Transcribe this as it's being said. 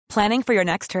Planning for your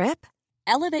next trip?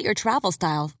 Elevate your travel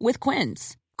style with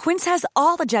Quince. Quince has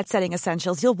all the jet-setting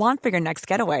essentials you'll want for your next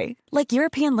getaway, like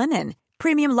European linen,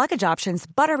 premium luggage options,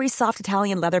 buttery soft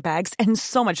Italian leather bags, and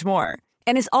so much more.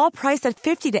 And is all priced at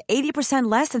 50 to 80%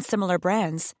 less than similar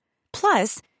brands.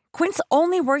 Plus, Quince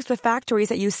only works with factories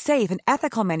that use safe and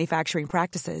ethical manufacturing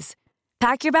practices.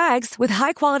 Pack your bags with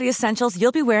high-quality essentials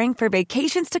you'll be wearing for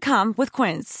vacations to come with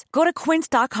Quince. Go to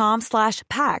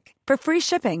quince.com/pack for free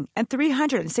shipping and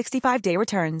 365-day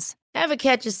returns. Ever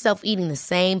catch yourself eating the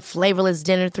same flavorless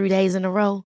dinner 3 days in a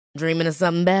row? Dreaming of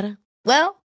something better?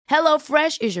 Well,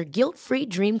 HelloFresh is your guilt-free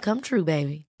dream come true,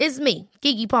 baby. It's me,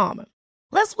 Keke Palmer.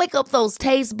 Let's wake up those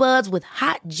taste buds with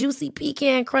hot, juicy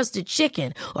pecan-crusted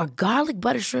chicken or garlic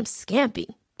butter shrimp scampi.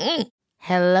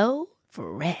 Hello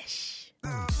Fresh.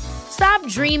 Stop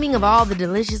dreaming of all the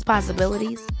delicious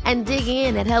possibilities and dig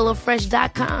in at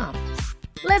HelloFresh.com.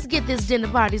 Let's get this dinner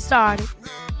party started.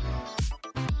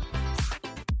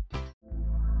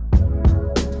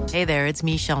 Hey there, it's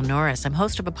Michelle Norris. I'm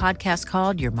host of a podcast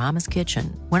called Your Mama's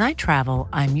Kitchen. When I travel,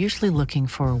 I'm usually looking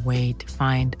for a way to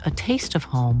find a taste of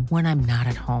home when I'm not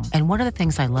at home. And one of the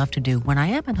things I love to do when I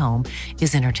am at home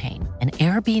is entertain. And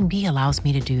Airbnb allows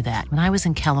me to do that. When I was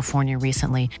in California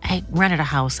recently, I rented a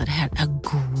house that had a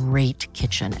great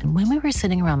kitchen. And when we were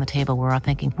sitting around the table, we were all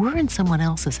thinking, we're in someone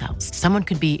else's house. Someone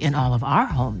could be in all of our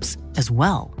homes as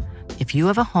well. If you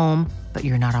have a home, but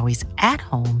you're not always at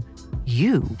home,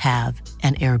 you have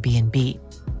an Airbnb.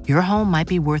 Your home might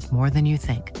be worth more than you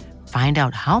think. Find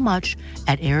out how much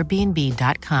at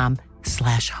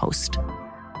airbnb.com/host.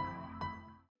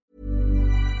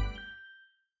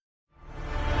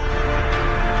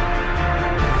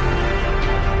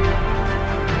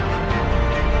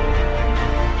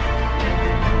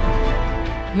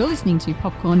 You're listening to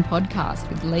Popcorn Podcast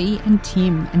with Lee and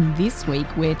Tim, and this week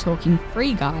we're talking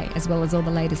Free Guy, as well as all the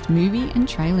latest movie and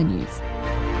trailer news.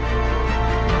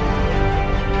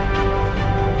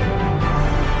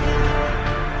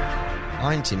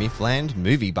 I'm Timmy Fland,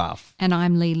 movie buff. And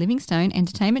I'm Lee Livingstone,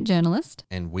 entertainment journalist.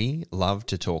 And we love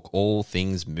to talk all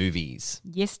things movies.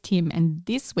 Yes, Tim, and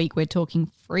this week we're talking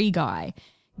Free Guy.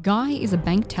 Guy is a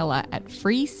bank teller at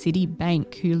Free City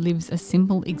Bank who lives a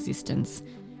simple existence.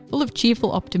 Full of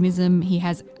cheerful optimism, he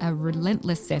has a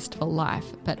relentless zest for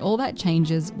life, but all that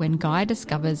changes when Guy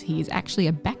discovers he is actually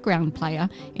a background player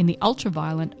in the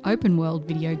ultra-violent open-world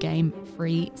video game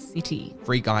Free City.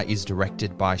 Free Guy is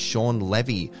directed by Shawn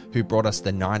Levy, who brought us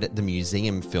the Night at the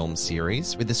Museum film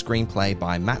series, with a screenplay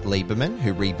by Matt Lieberman,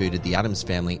 who rebooted the Addams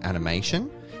Family animation,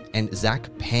 and Zach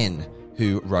Penn,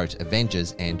 who wrote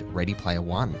Avengers and Ready Player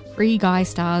One. Free Guy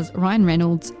stars Ryan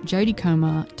Reynolds, Jodie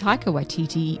Comer, Taika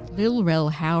Waititi, Lil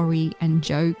Rel Howery, and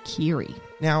Joe Keery.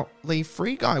 Now, Lee,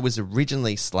 Free Guy was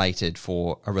originally slated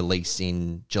for a release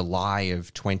in July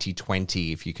of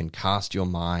 2020, if you can cast your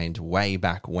mind way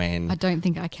back when. I don't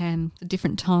think I can. It's a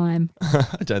different time.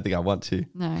 I don't think I want to.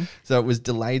 No. So it was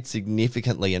delayed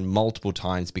significantly and multiple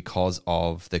times because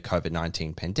of the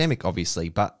COVID-19 pandemic, obviously,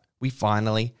 but we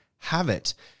finally have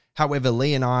it. However,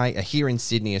 Lee and I are here in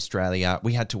Sydney, Australia.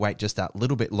 We had to wait just that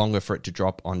little bit longer for it to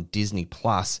drop on Disney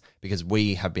Plus because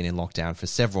we have been in lockdown for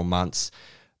several months.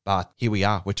 But here we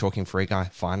are. We're talking Free Guy,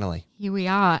 finally. Here we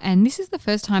are. And this is the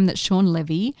first time that Shawn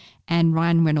Levy and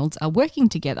Ryan Reynolds are working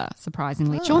together,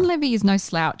 surprisingly. Shawn Levy is no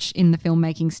slouch in the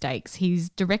filmmaking stakes. He's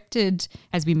directed,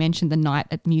 as we mentioned, the Night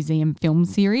at the Museum film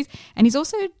series. And he's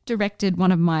also directed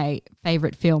one of my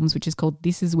favourite films, which is called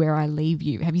This Is Where I Leave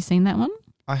You. Have you seen that one?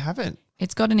 I haven't.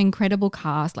 It's got an incredible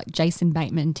cast like Jason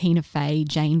Bateman, Tina Fey,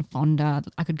 Jane Fonda.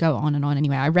 I could go on and on.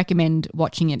 Anyway, I recommend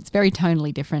watching it. It's very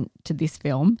tonally different to this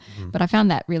film, but I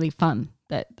found that really fun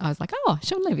that I was like, oh,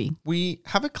 Shawn Levy. We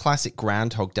have a classic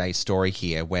Groundhog Day story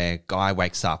here where Guy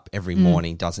wakes up every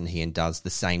morning, doesn't he, and does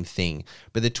the same thing.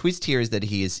 But the twist here is that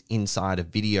he is inside a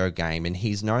video game and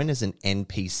he's known as an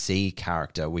NPC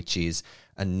character, which is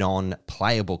a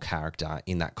non-playable character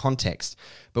in that context.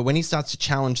 But when he starts to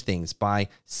challenge things by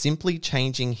simply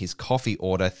changing his coffee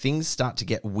order, things start to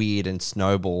get weird and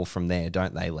snowball from there,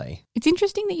 don't they, Lee? It's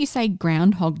interesting that you say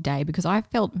Groundhog Day because I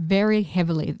felt very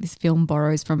heavily that this film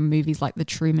borrows from movies like The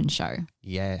Truman Show.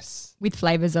 Yes. With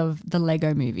flavours of the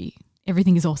Lego Movie.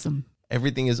 Everything is awesome.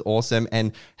 Everything is awesome,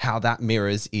 and how that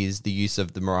mirrors is the use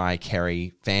of the Mariah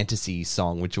Carey fantasy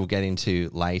song, which we'll get into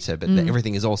later, but the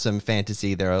Everything is Awesome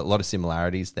fantasy, there are a lot of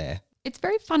similarities there. It's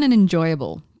very fun and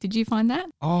enjoyable. Did you find that?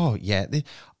 Oh, yeah.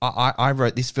 I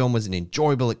wrote this film was an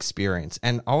enjoyable experience,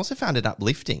 and I also found it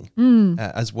uplifting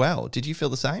as well. Did you feel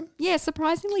the same? Yeah,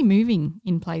 surprisingly moving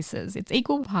in places. It's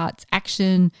equal parts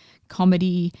action,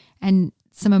 comedy, and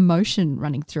some emotion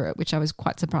running through it, which I was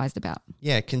quite surprised about.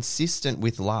 Yeah, consistent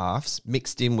with laughs,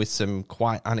 mixed in with some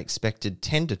quite unexpected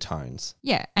tender tones.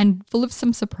 Yeah, and full of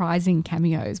some surprising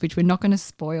cameos, which we're not going to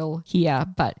spoil here,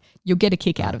 but you'll get a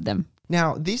kick out of them.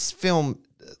 Now, this film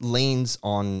leans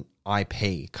on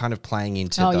IP, kind of playing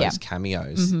into those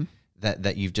cameos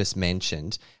that you've just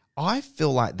mentioned. I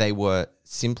feel like they were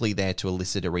simply there to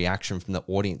elicit a reaction from the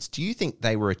audience. Do you think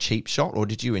they were a cheap shot, or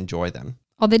did you enjoy them?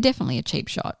 Oh, they're definitely a cheap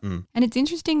shot. And it's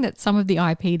interesting that some of the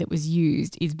IP that was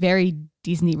used is very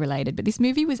Disney related, but this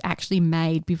movie was actually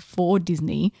made before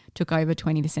Disney took over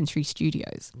 20th Century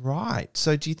Studios. Right.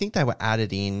 So do you think they were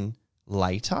added in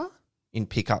later in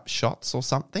pickup shots or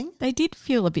something? They did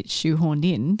feel a bit shoehorned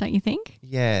in, don't you think?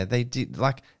 Yeah, they did.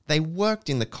 Like, they worked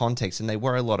in the context and they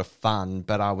were a lot of fun,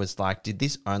 but I was like, did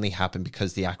this only happen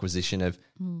because the acquisition of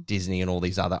Disney and all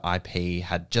these other IP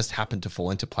had just happened to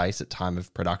fall into place at time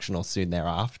of production or soon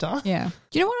thereafter? Yeah.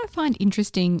 Do you know what I find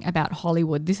interesting about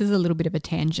Hollywood? This is a little bit of a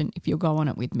tangent if you'll go on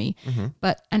it with me.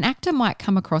 But an actor might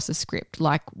come across a script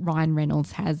like Ryan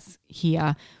Reynolds has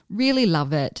here, really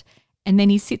love it, and then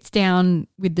he sits down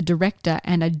with the director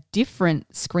and a different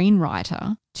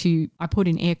screenwriter to, I put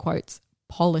in air quotes,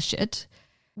 polish it,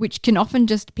 which can often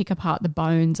just pick apart the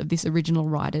bones of this original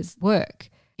writer's work.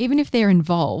 Even if they're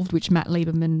involved, which Matt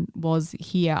Lieberman was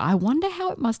here, I wonder how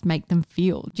it must make them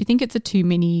feel. Do you think it's a too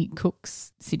many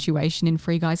cooks situation in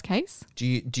Free Guy's case? Do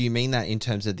you mean that in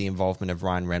terms of the involvement of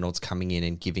Ryan Reynolds coming in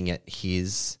and giving it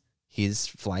his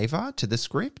flavour to the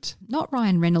script? Not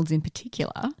Ryan Reynolds in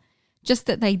particular. Just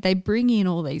that they bring in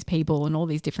all these people and all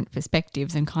these different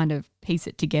perspectives and kind of piece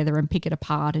it together and pick it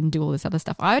apart and do all this other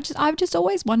stuff. I've just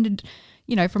always wondered,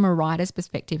 you know, from a writer's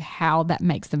perspective, how that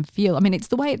makes them feel. I mean, it's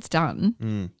the way it's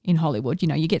done in Hollywood. You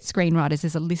know, you get screenwriters,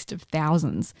 there's a list of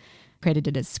thousands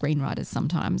credited as screenwriters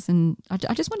sometimes, and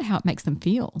I just wonder how it makes them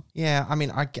feel. Yeah, I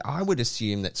mean, I would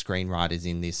assume that screenwriters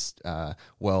in this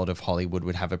world of Hollywood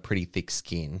would have a pretty thick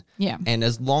skin. Yeah. And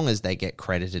as long as they get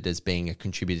credited as being a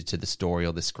contributor to the story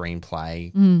or the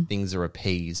screenplay, things are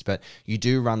appeased. But you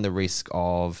do run the risk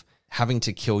of having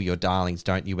to kill your darlings,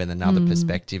 don't you, when another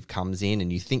perspective comes in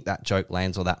and you think that joke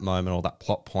lands or that moment or that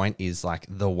plot point is like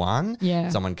the one. Yeah.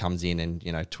 Someone comes in and,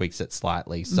 you know, tweaks it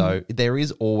slightly. So there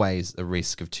is always a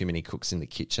risk of too many cooks in the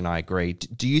kitchen, I agree.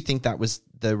 Do you think that was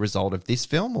the result of this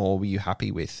film, or were you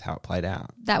happy with how it played out?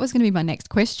 That was going to be my next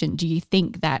question. Do you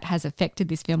think that has affected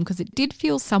this film? Because it did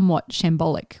feel somewhat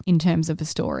shambolic in terms of the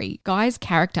story. Guy's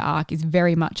character arc is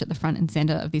very much at the front and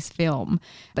centre of this film,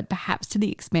 but perhaps to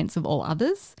the expense of all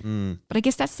others. But I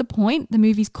guess that's the point. The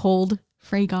movie's called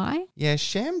Free Guy. Yeah,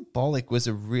 shambolic was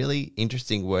a really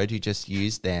interesting word you just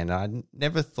used there, and I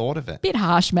never thought of it. Bit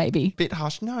harsh, maybe. Bit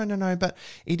harsh. No, but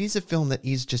it is a film that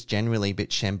is just generally a bit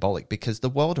shambolic because the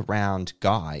world around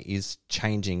Guy is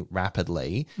changing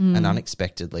rapidly and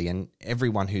unexpectedly, and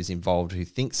everyone who's involved who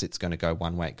thinks it's going to go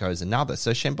one way, it goes another.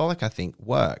 So shambolic, I think,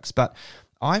 works, but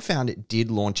I found it did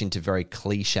launch into very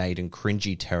cliched and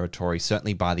cringy territory,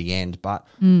 certainly by the end, but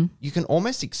you can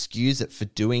almost excuse it for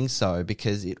doing so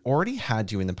because it already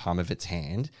had you in the palm of its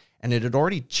hand and it had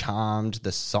already charmed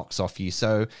the socks off you.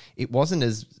 So it wasn't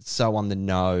as so on the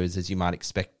nose as you might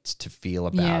expect to feel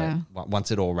about it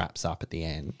once it all wraps up at the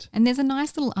end. And there's a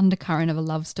nice little undercurrent of a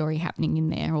love story happening in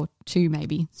there, or two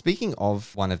maybe. Speaking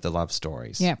of one of the love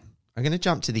stories, Yeah. I'm going to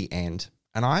jump to the end,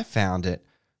 and I found it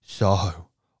so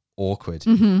awkward.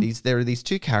 There are these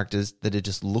two characters that are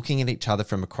just looking at each other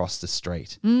from across the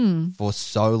street for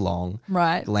so long,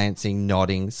 Right. glancing,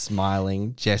 nodding,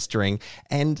 smiling, gesturing,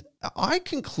 and I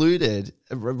concluded,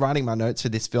 writing my notes for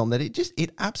this film, that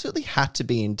it absolutely had to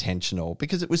be intentional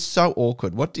because it was so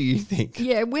awkward. What do you think?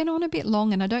 Yeah, it went on a bit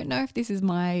long, and I don't know if this is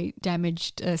my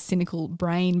damaged, cynical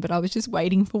brain, but I was just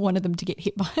waiting for one of them to get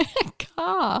hit by a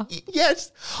car.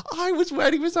 Yes, I was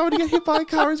waiting for someone to get hit by a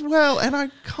car as well, and I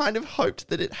kind of hoped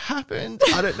that it happened.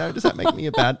 I don't know, does that make me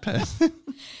a bad person?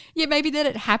 Yeah, maybe that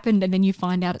it happened and then you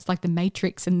find out it's like the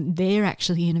Matrix and they're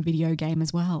actually in a video game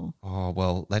as well. Oh,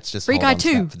 well, let's just Free hold Guy on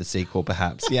to 2 that for the sequel,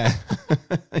 perhaps. Yeah.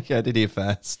 You heard it here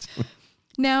first.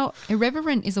 Now,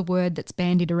 irreverent is a word that's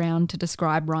bandied around to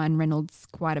describe Ryan Reynolds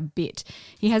quite a bit.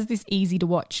 He has this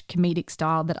easy-to-watch comedic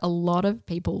style that a lot of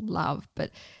people love,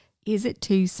 but is it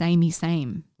too samey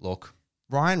same? Look,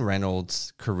 Ryan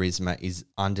Reynolds' charisma is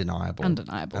undeniable.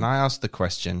 Undeniable. And I asked the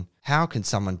question, how can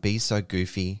someone be so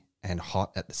goofy and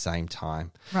hot at the same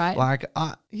time? Right. Like,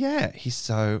 yeah, he's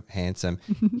so handsome.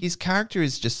 His character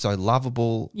is just so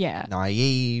lovable, Yeah.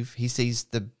 naive. He sees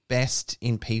the best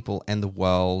in people and the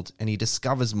world, and he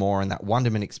discovers more, and that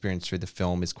wonderment experience through the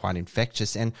film is quite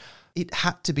infectious. And it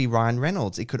had to be Ryan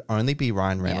Reynolds. It could only be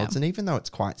Ryan Reynolds. Yeah. And even though it's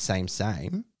quite same,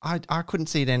 I couldn't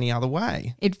see it any other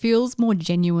way. It feels more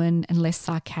genuine and less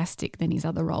sarcastic than his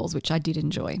other roles, which I did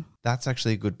enjoy. That's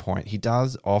actually a good point. He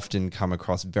does often come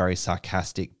across very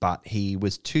sarcastic, but he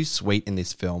was too sweet in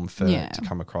this film to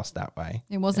come across that way.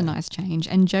 It was a nice change.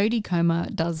 And Jodie Comer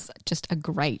does just a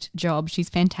great job. She's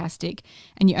fantastic.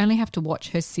 And you only have to watch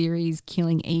her series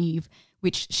Killing Eve,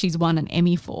 which she's won an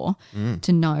Emmy for,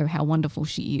 to know how wonderful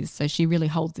she is. So she really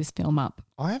holds this film up.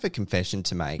 I have a confession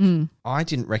to make. I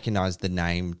didn't recognize the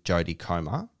name Jodie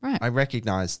Comer. Right. I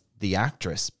recognized the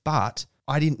actress, but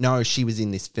I didn't know she was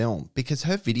in this film because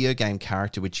her video game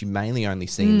character, which you mainly only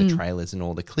see in the trailers and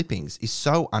all the clippings, is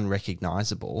so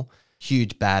unrecognizable.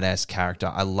 Huge badass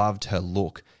character. I loved her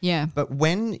look. Yeah. But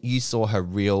when you saw her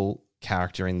real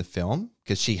character in the film,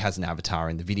 because she has an avatar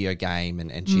in the video game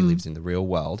and she lives in the real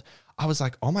world, I was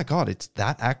like, oh my God, it's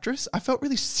that actress? I felt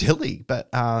really silly, but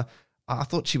I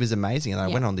thought she was amazing. And I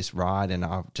went on this ride and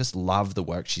I just love the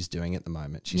work she's doing at the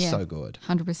moment. She's so good.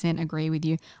 100% agree with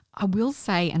you. I will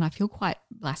say, and I feel quite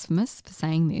blasphemous for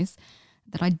saying this,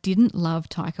 that I didn't love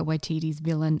Taika Waititi's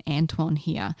villain, Antoine,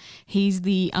 here. He's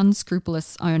the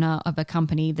unscrupulous owner of a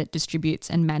company that distributes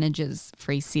and manages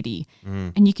Free City.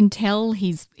 And you can tell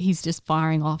he's just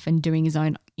firing off and doing his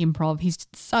own improv. He's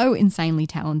so insanely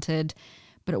talented,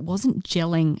 but it wasn't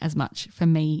gelling as much for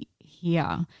me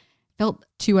here. Felt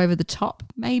too over the top,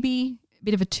 maybe. A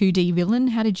bit of a 2D villain.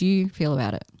 How did you feel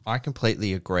about it? I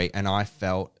completely agree. And I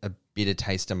felt a bitter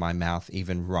taste in my mouth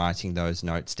even writing those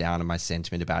notes down and my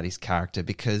sentiment about his character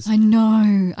because... I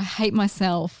know. I hate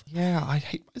myself. Yeah, I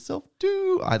hate myself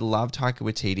too. I love Taika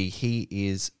Waititi. He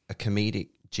is a comedic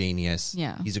genius.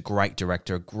 Yeah. He's a great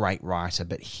director, a great writer.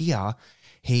 But here...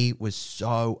 he was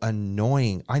so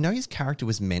annoying. I know his character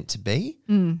was meant to be,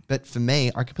 but for me,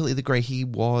 I completely agree. He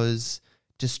was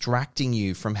distracting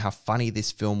you from how funny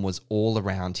this film was all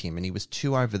around him, and he was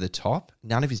too over the top.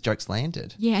 None of his jokes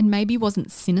landed. Yeah, and maybe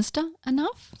wasn't sinister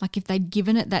enough. Like if they'd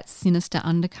given it that sinister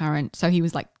undercurrent, so he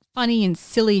was like funny and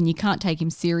silly and you can't take him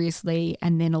seriously,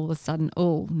 and then all of a sudden,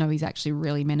 oh, no, he's actually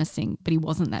really menacing, but he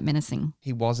wasn't that menacing.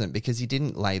 He wasn't because he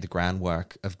didn't lay the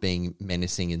groundwork of being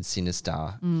menacing and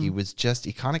sinister.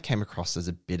 He kind of came across as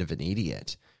a bit of an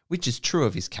idiot, which is true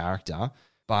of his character,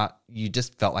 but you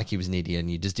just felt like he was an idiot and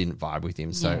you just didn't vibe with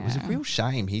him. So it was a real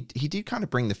shame. He did kind of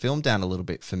bring the film down a little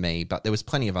bit for me, but there was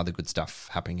plenty of other good stuff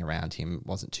happening around him. It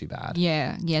wasn't too bad.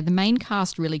 Yeah. The main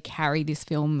cast really carry this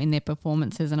film in their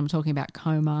performances, and I'm talking about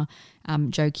Comer,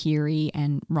 Joe Keery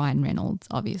and Ryan Reynolds.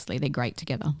 Obviously, they're great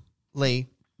together. Lee,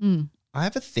 I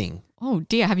have a thing. Oh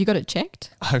dear, have you got it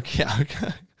checked? Okay.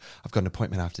 I've got an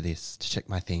appointment after this to check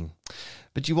my thing.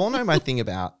 But you all know my thing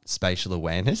about spatial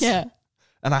awareness. Yeah.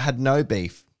 And I had no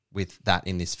beef with that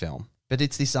in this film. But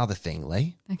it's this other thing,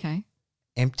 Lee. Okay.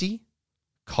 Empty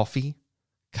coffee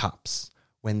cups.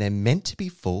 When they're meant to be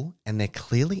full and they're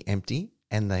clearly empty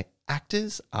and the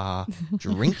actors are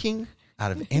drinking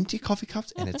out of empty coffee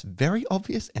cups and it's very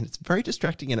obvious and it's very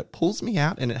distracting and it pulls me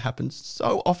out, and it happens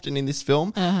so often in this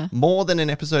film, more than an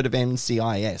episode of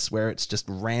NCIS where it's just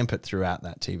rampant throughout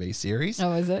that TV series.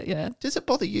 Oh, is it? Yeah. Does it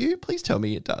bother you? Please tell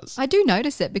me it does. I do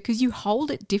notice it because you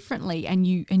hold it differently and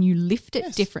you lift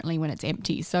it differently when it's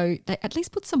empty. So they at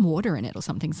least put some water in it or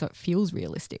something so it feels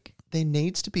realistic. There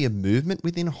needs to be a movement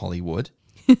within Hollywood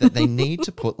that they need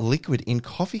to put liquid in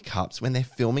coffee cups when they're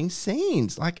filming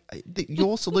scenes. Like,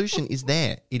 your solution is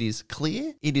there. It is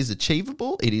clear. It is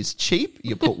achievable. It is cheap.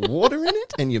 You put water in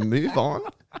it and you move on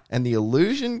and the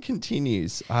illusion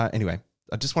continues. Anyway,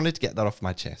 I just wanted to get that off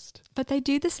my chest. But they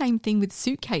do the same thing with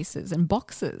suitcases and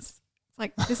boxes. It's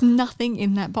like there's nothing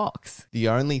in that box. The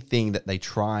only thing that they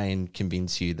try and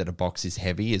convince you that a box is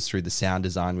heavy is through the sound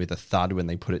design with a thud when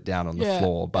they put it down on the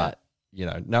floor. But you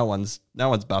know, no one's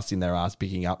busting their ass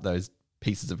picking up those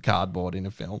pieces of cardboard in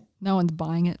a film. No one's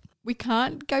buying it. We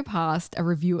can't go past a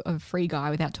review of Free Guy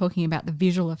without talking about the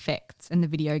visual effects and the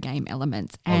video game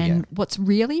elements. And what's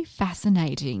really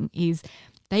fascinating is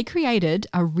they created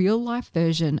a real-life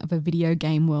version of a video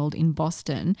game world in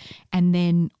Boston and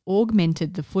then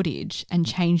augmented the footage and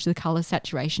changed the colour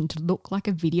saturation to look like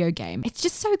a video game. It's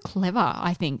just so clever,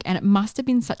 I think, and it must have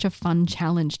been such a fun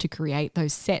challenge to create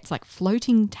those sets, like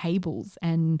floating tables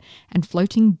and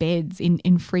floating beds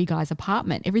in Free Guy's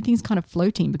apartment. Everything's kind of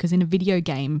floating because in a video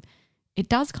game, it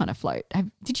does kind of float.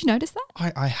 Did you notice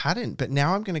that? I hadn't, but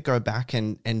now I'm going to go back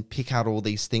and pick out all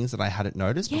these things that I hadn't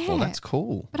noticed before. That's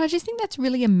cool. But I just think that's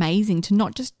really amazing to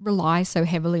not just rely so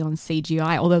heavily on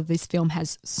CGI, although this film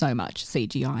has so much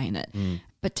CGI in it,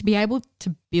 but to be able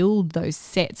to build those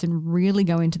sets and really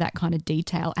go into that kind of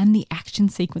detail and the action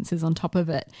sequences on top of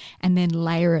it and then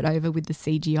layer it over with the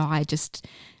CGI.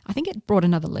 I think it brought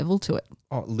another level to it.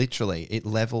 Oh, literally, it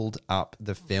leveled up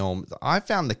the film. I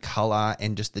found the color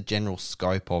and just the general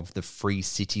scope of the Free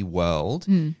City world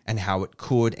and how it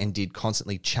could and did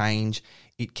constantly change.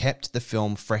 It kept the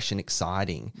film fresh and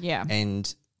exciting. Yeah.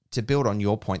 And to build on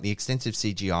your point, the extensive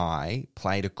CGI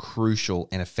played a crucial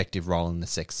and effective role in the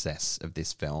success of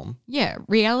this film. Yeah,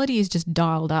 reality is just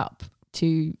dialed up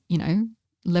to,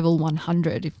 level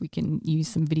 100, if we can use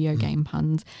some video game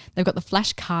puns. They've got the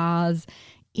flash cars,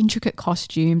 intricate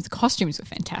costumes. The costumes were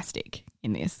fantastic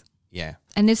in this. Yeah.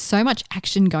 And there's so much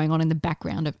action going on in the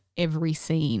background of every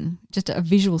scene. Just a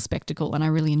visual spectacle, and I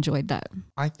really enjoyed that.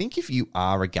 I think if you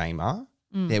are a gamer,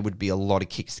 there would be a lot of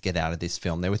kicks to get out of this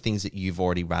film. There were things that you've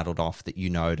already rattled off that you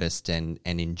noticed and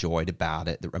enjoyed about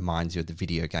it that reminds you of the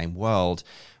video game world.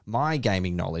 My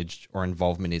gaming knowledge or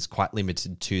involvement is quite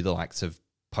limited to the likes of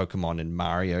Pokemon and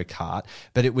Mario Kart,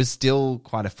 but it was still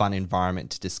quite a fun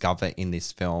environment to discover in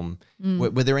this film.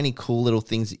 Were there any cool little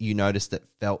things that you noticed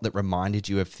that reminded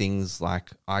you of things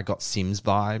like I got Sims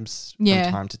vibes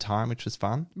from time to time, which was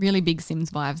fun? Really big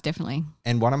Sims vibes, definitely.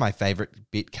 And one of my favorite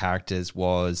bit characters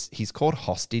was, he's called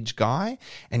Hostage Guy,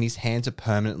 and his hands are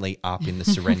permanently up in the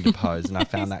surrender pose, and I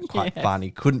found that quite fun. He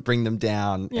couldn't bring them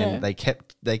down, and they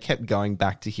kept going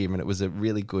back to him, and it was a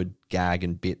really good gag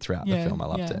and bit throughout the film. I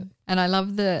loved it. And I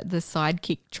love the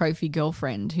sidekick trophy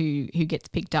girlfriend who gets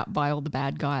picked up by all the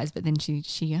bad guys, but then she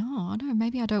no,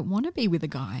 maybe I don't want to be with a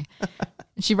guy.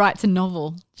 And she writes a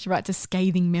novel. She writes a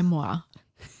scathing memoir.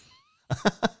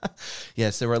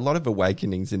 Yes, there were a lot of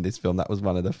awakenings in this film. That was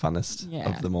one of the funnest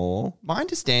of them all. My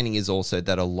understanding is also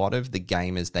that a lot of the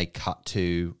gamers they cut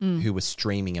to who were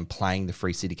streaming and playing the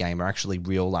Free City game are actually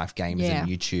real life gamers and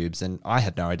YouTubes, and I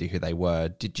had no idea who they were.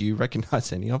 Did you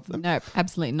recognize any of them? Nope,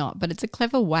 absolutely not. But it's a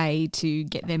clever way to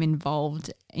get them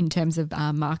involved in terms of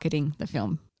marketing the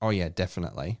film. Oh yeah,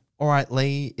 definitely. All right,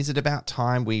 Lee, is it about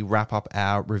time we wrap up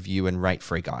our review and rate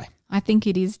Free Guy? I think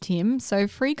it is, Tim. So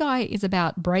Free Guy is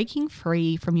about breaking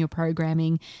free from your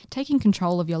programming, taking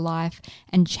control of your life,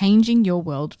 and changing your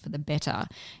world for the better.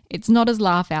 It's not as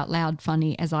laugh out loud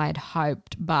funny as I had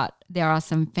hoped, but there are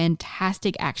some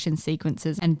fantastic action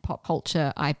sequences and pop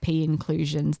culture IP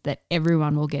inclusions that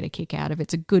everyone will get a kick out of.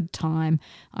 It's a good time.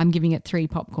 I'm giving it 3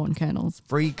 popcorn kernels.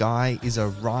 Free Guy is a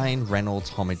Ryan Reynolds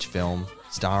homage film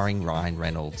starring Ryan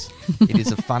Reynolds. It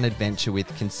is a fun adventure with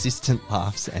consistent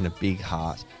laughs and a big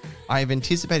heart. I have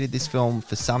anticipated this film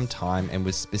for some time and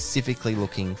was specifically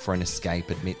looking for an escape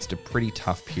amidst a pretty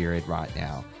tough period right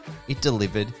now. It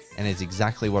delivered and is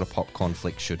exactly what a popcorn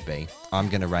flick should be. I'm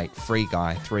going to rate Free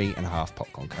Guy 3.5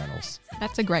 popcorn kernels.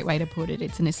 That's a great way to put it.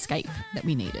 It's an escape that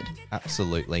we needed.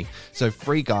 Absolutely. So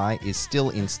Free Guy is still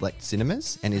in select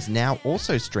cinemas and is now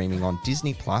also streaming on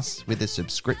Disney Plus with a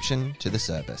subscription to the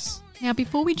service. Now,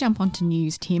 before we jump onto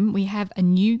news, Tim, we have a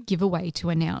new giveaway to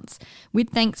announce.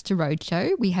 With thanks to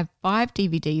Roadshow, we have 5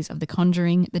 DVDs of The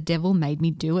Conjuring, The Devil Made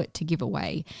Me Do It to give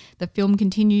away. The film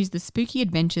continues the spooky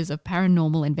adventures of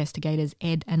paranormal investigators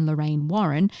Ed and Lorraine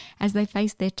Warren as they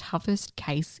face their toughest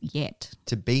case yet.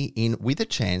 To be in with a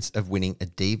chance of winning a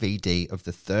DVD of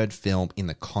the 3rd film in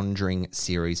the Conjuring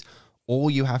series, all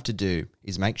you have to do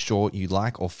is make sure you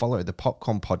like or follow the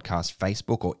Popcorn Podcast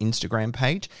Facebook or Instagram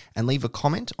page and leave a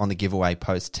comment on the giveaway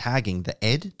post tagging the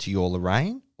Ed to your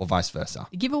Lorraine or vice versa.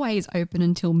 The giveaway is open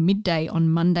until midday on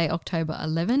Monday, October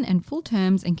 11, and full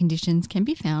terms and conditions can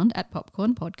be found at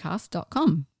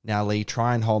popcornpodcast.com. Now, Lee,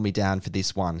 try and hold me down for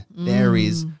this one. There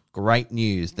is great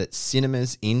news that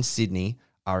cinemas in Sydney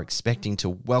are expecting to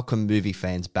welcome movie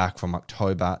fans back from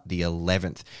October the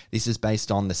 11th. This is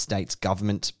based on the state's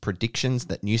government predictions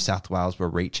that New South Wales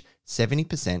will reach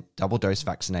 70% double-dose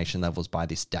vaccination levels by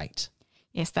this date.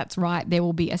 Yes, that's right. There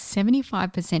will be a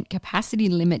 75% capacity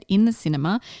limit in the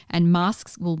cinema and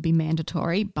masks will be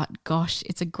mandatory. But gosh,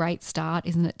 it's a great start,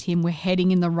 isn't it, Tim? We're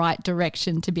heading in the right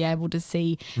direction to be able to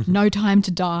see No Time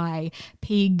to Die,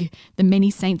 Pig, The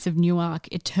Many Saints of Newark,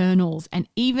 Eternals, and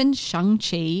even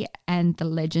Shang-Chi and The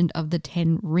Legend of the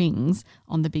Ten Rings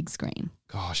on the big screen.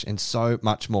 Gosh, and so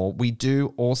much more. We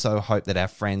do also hope that our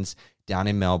friends down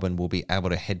in Melbourne will be able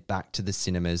to head back to the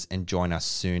cinemas and join us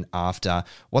soon after.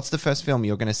 What's the first film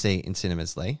you're going to see in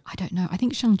cinemas, Lee? I don't know. I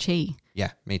think Shang-Chi.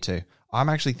 Yeah, me too. I'm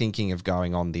actually thinking of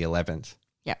going on the 11th.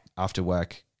 Yep. After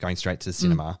work, going straight to the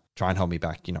cinema. Try and hold me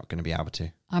back. You're not going to be able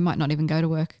to. I might not even go to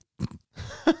work.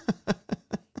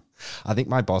 I think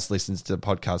my boss listens to the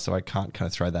podcast, so I can't kind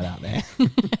of throw that out there.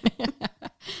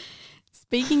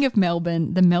 Speaking of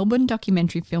Melbourne, the Melbourne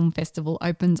Documentary Film Festival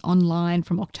opens online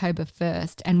from October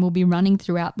 1st and will be running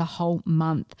throughout the whole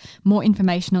month. More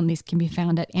information on this can be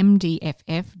found at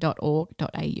mdff.org.au.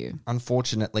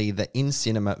 Unfortunately, the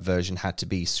in-cinema version had to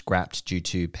be scrapped due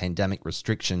to pandemic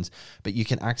restrictions, but you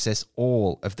can access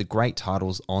all of the great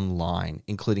titles online,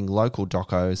 including local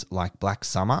docos like Black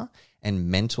Summer and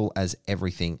Mental as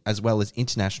Everything, as well as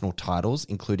international titles,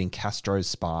 including Castro's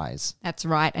Spies. That's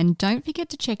right. And don't forget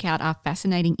to check out our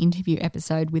fascinating interview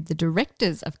episode with the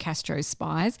directors of Castro's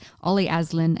Spies, Ollie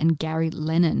Aslan and Gary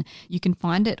Lennon. You can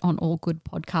find it on all good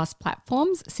podcast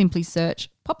platforms. Simply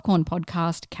search Popcorn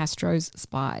Podcast Castro's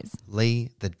Spies. Lee,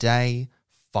 the day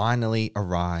finally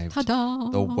arrived. Ta-da!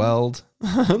 The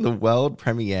world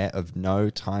premiere of No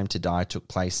Time to Die took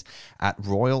place at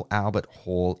Royal Albert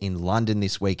Hall in London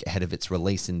this week ahead of its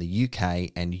release in the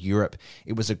UK and Europe.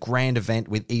 It was a grand event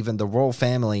with even the royal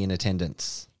family in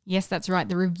attendance. Yes, that's right.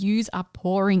 The reviews are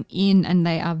pouring in and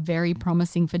they are very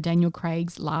promising for Daniel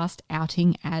Craig's last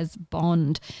outing as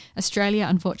Bond. Australia,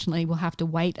 unfortunately, will have to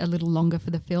wait a little longer for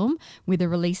the film with a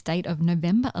release date of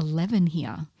November 11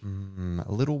 here.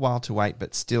 A little while to wait,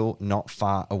 but still not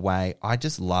far away. I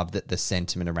just love that the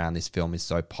sentiment around this film is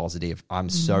so positive. I'm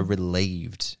so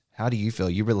relieved. How do you feel?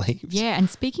 You relieved? Yeah, and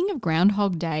speaking of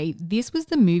Groundhog Day, this was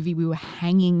the movie we were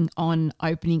hanging on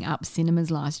opening up cinemas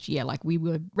last year. Like we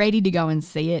were ready to go and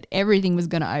see it. Everything was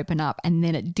going to open up and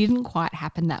then it didn't quite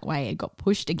happen that way. It got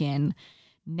pushed again.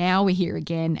 Now we're here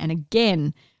again and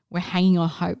again we're hanging our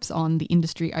hopes on the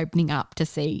industry opening up to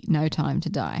see No Time to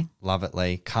Die. Love it,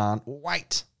 Lee. Can't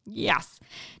wait. Yes.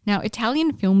 Now,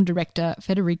 Italian film director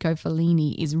Federico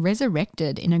Fellini is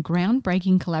resurrected in a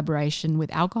groundbreaking collaboration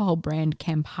with alcohol brand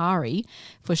Campari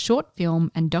for short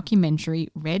film and documentary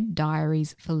Red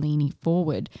Diaries Fellini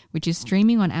Forward, which is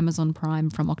streaming on Amazon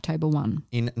Prime from October 1.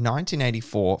 In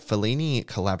 1984, Fellini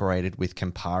collaborated with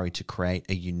Campari to create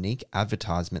a unique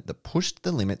advertisement that pushed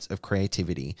the limits of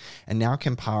creativity, and now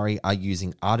Campari are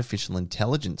using artificial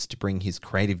intelligence to bring his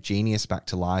creative genius back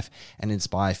to life and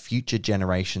inspire future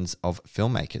generations of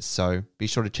filmmakers. So be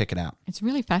sure to check it out. It's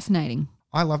really fascinating.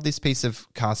 I love this piece of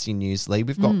casting news, Lee.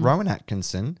 We've got Rowan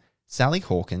Atkinson, Sally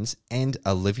Hawkins, and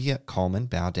Olivia Colman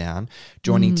bow down,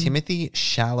 joining Timothy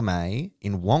Chalamet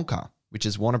in Wonka, which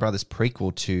is Warner Brothers'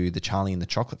 prequel to the Charlie and the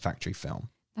Chocolate Factory film.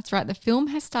 That's right. The film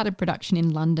has started production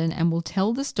in London and will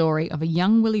tell the story of a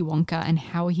young Willy Wonka and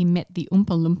how he met the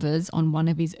Oompa Loompas on one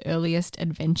of his earliest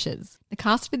adventures. The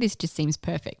cast for this just seems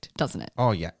perfect, doesn't it?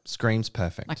 Oh, yeah. Screams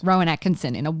perfect. Like Rowan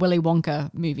Atkinson in a Willy Wonka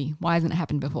movie. Why hasn't it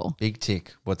happened before? Big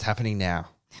tick. What's happening now?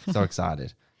 So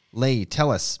excited. Lee,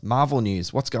 tell us, Marvel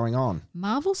news. What's going on?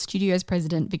 Marvel Studios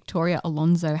president Victoria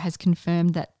Alonso has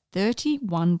confirmed that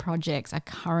 31 projects are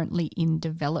currently in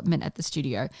development at the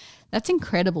studio. That's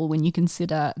incredible when you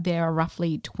consider there are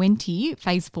roughly 20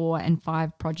 Phase 4 and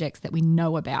 5 projects that we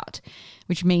know about,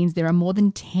 which means there are more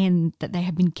than 10 that they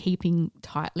have been keeping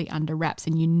tightly under wraps,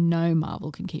 and you know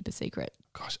Marvel can keep a secret.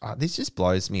 Gosh, this just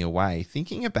blows me away.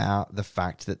 Thinking about the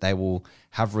fact that they will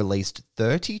have released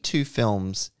 32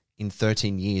 films in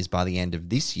 13 years by the end of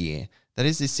this year, that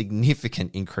is a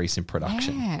significant increase in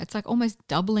production. Yeah, it's like almost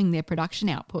doubling their production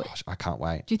output. Gosh, I can't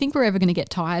wait. Do you think we're ever going to get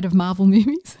tired of Marvel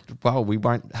movies? Well, we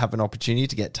won't have an opportunity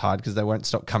to get tired because they won't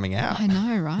stop coming out. I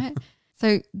know, right?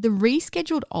 So the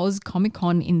rescheduled Oz Comic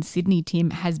Con in Sydney, Tim,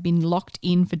 has been locked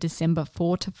in for December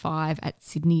 4 to 5 at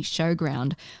Sydney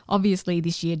Showground. Obviously,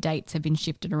 this year dates have been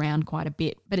shifted around quite a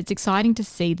bit, but it's exciting to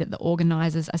see that the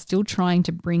organisers are still trying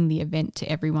to bring the event to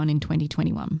everyone in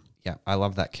 2021. Yeah, I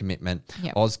love that commitment.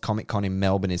 Yep. Oz Comic Con in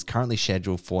Melbourne is currently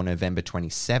scheduled for November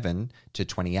 27 to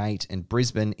 28, and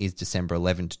Brisbane is December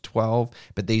 11 to 12.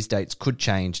 But these dates could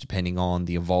change depending on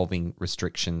the evolving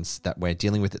restrictions that we're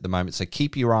dealing with at the moment. So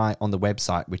keep your eye on the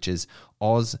website, which is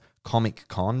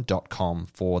ozcomiccon.com,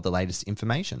 for the latest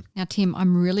information. Now, Tim,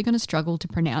 I'm really going to struggle to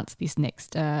pronounce this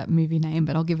next movie name,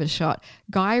 but I'll give it a shot.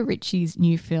 Guy Ritchie's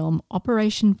new film,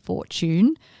 Operation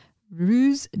Fortune,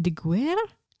 Ruse de Guerre?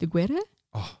 De Guerre?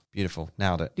 Oh, beautiful.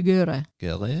 Nailed it. De Guerre.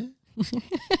 Girl.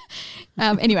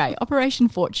 Anyway, Operation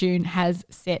Fortune has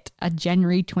set a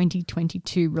January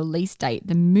 2022 release date.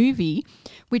 The movie,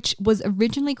 which was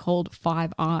originally called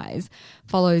Five Eyes,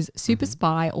 follows super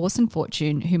spy Orson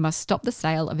Fortune, who must stop the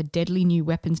sale of a deadly new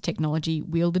weapons technology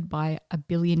wielded by a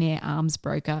billionaire arms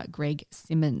broker, Greg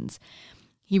Simmons.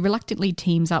 He reluctantly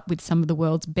teams up with some of the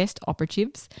world's best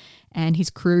operatives, and his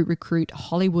crew recruit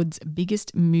Hollywood's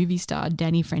biggest movie star,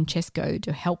 Danny Francesco,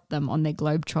 to help them on their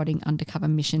globe-trotting undercover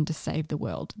mission to save the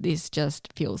world. This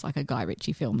just feels like a Guy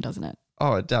Ritchie film, doesn't it?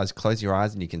 Oh, it does. Close your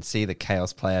eyes and you can see the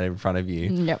chaos play out in front of you.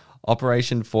 Yep.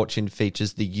 Operation Fortune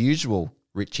features the usual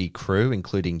Richie crew,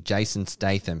 including Jason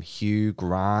Statham, Hugh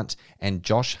Grant, and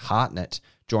Josh Hartnett,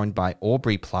 joined by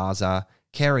Aubrey Plaza,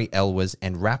 Carrie Elwes,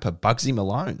 and rapper Bugsy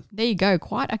Malone. There you go.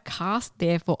 Quite a cast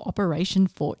there for Operation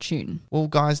Fortune. Well,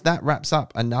 guys, that wraps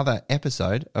up another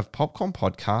episode of Popcorn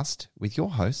Podcast with your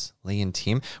hosts, Lee and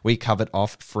Tim. We covered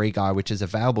off Free Guy, which is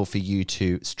available for you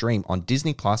to stream on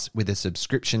Disney Plus with a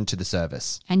subscription to the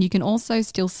service. And you can also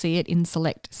still see it in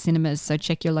select cinemas, so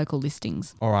check your local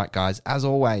listings. All right, guys, as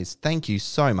always, thank you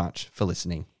so much for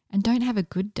listening. And don't have a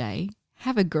good day.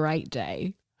 Have a great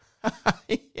day.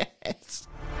 Yes.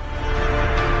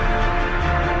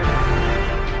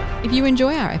 If you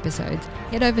enjoy our episodes,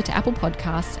 head over to Apple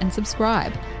Podcasts and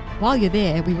subscribe. While you're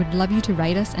there, we would love you to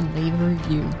rate us and leave a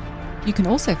review. You can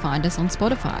also find us on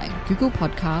Spotify, Google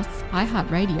Podcasts,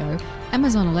 iHeartRadio,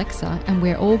 Amazon Alexa, and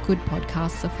where all good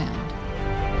podcasts are found.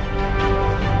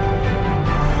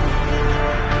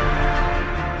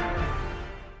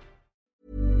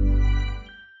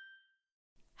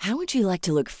 How would you like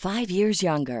to look 5 years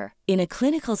younger? In a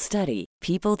clinical study,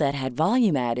 people that had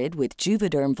volume added with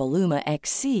Juvederm Voluma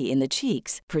XC in the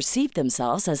cheeks perceived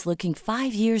themselves as looking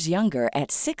 5 years younger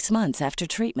at 6 months after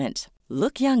treatment.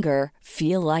 Look younger,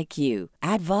 feel like you.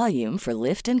 Add volume for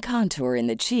lift and contour in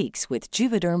the cheeks with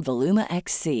Juvederm Voluma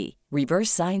XC. Reverse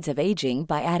signs of aging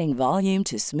by adding volume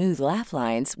to smooth laugh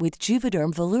lines with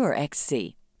Juvederm Volure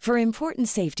XC. For important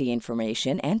safety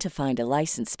information and to find a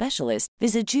licensed specialist,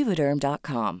 visit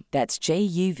Juvederm.com. That's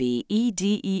JUVEDERM.com.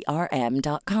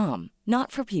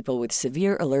 Not for people with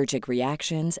severe allergic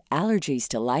reactions, allergies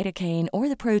to lidocaine, or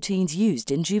the proteins used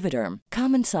in Juvederm.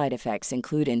 Common side effects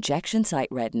include injection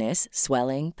site redness,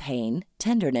 swelling, pain,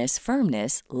 tenderness,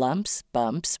 firmness, lumps,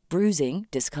 bumps, bruising,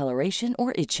 discoloration,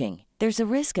 or itching. There's a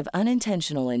risk of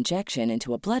unintentional injection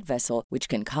into a blood vessel, which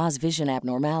can cause vision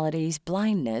abnormalities,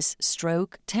 blindness,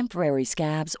 stroke, temporary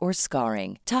scabs, or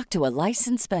scarring. Talk to a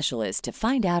licensed specialist to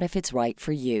find out if it's right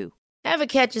for you. Ever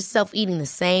catch yourself eating the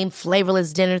same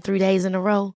flavorless dinner 3 days in a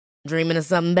row? Dreaming of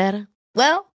something better?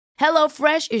 Well,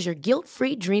 HelloFresh is your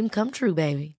guilt-free dream come true,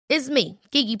 baby. It's me,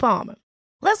 Keke Palmer.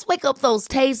 Let's wake up those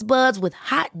taste buds with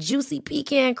hot, juicy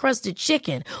pecan-crusted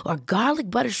chicken or garlic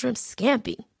butter shrimp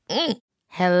scampi.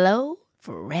 Hello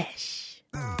Fresh.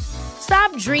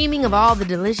 Stop dreaming of all the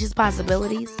delicious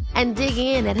possibilities and dig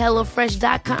in at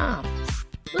HelloFresh.com.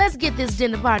 Let's get this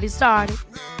dinner party started.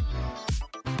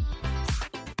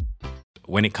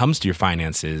 When it comes to your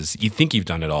finances, you think you've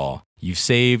done it all. You've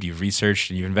saved, you've researched,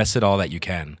 and you've invested all that you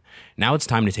can. Now it's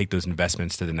time to take those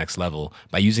investments to the next level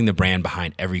by using the brand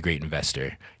behind every great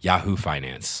investor, Yahoo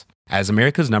Finance. As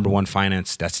America's #1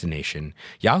 finance destination,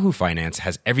 Yahoo Finance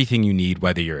has everything you need,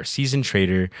 whether you're a seasoned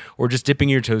trader or just dipping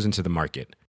your toes into the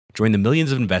market. Join the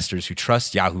millions of investors who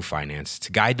trust Yahoo Finance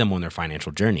to guide them on their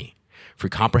financial journey. For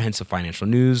comprehensive financial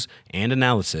news and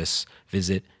analysis,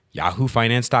 visit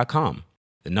yahoofinance.com,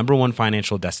 the #1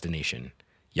 financial destination,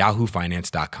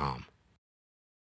 yahoofinance.com.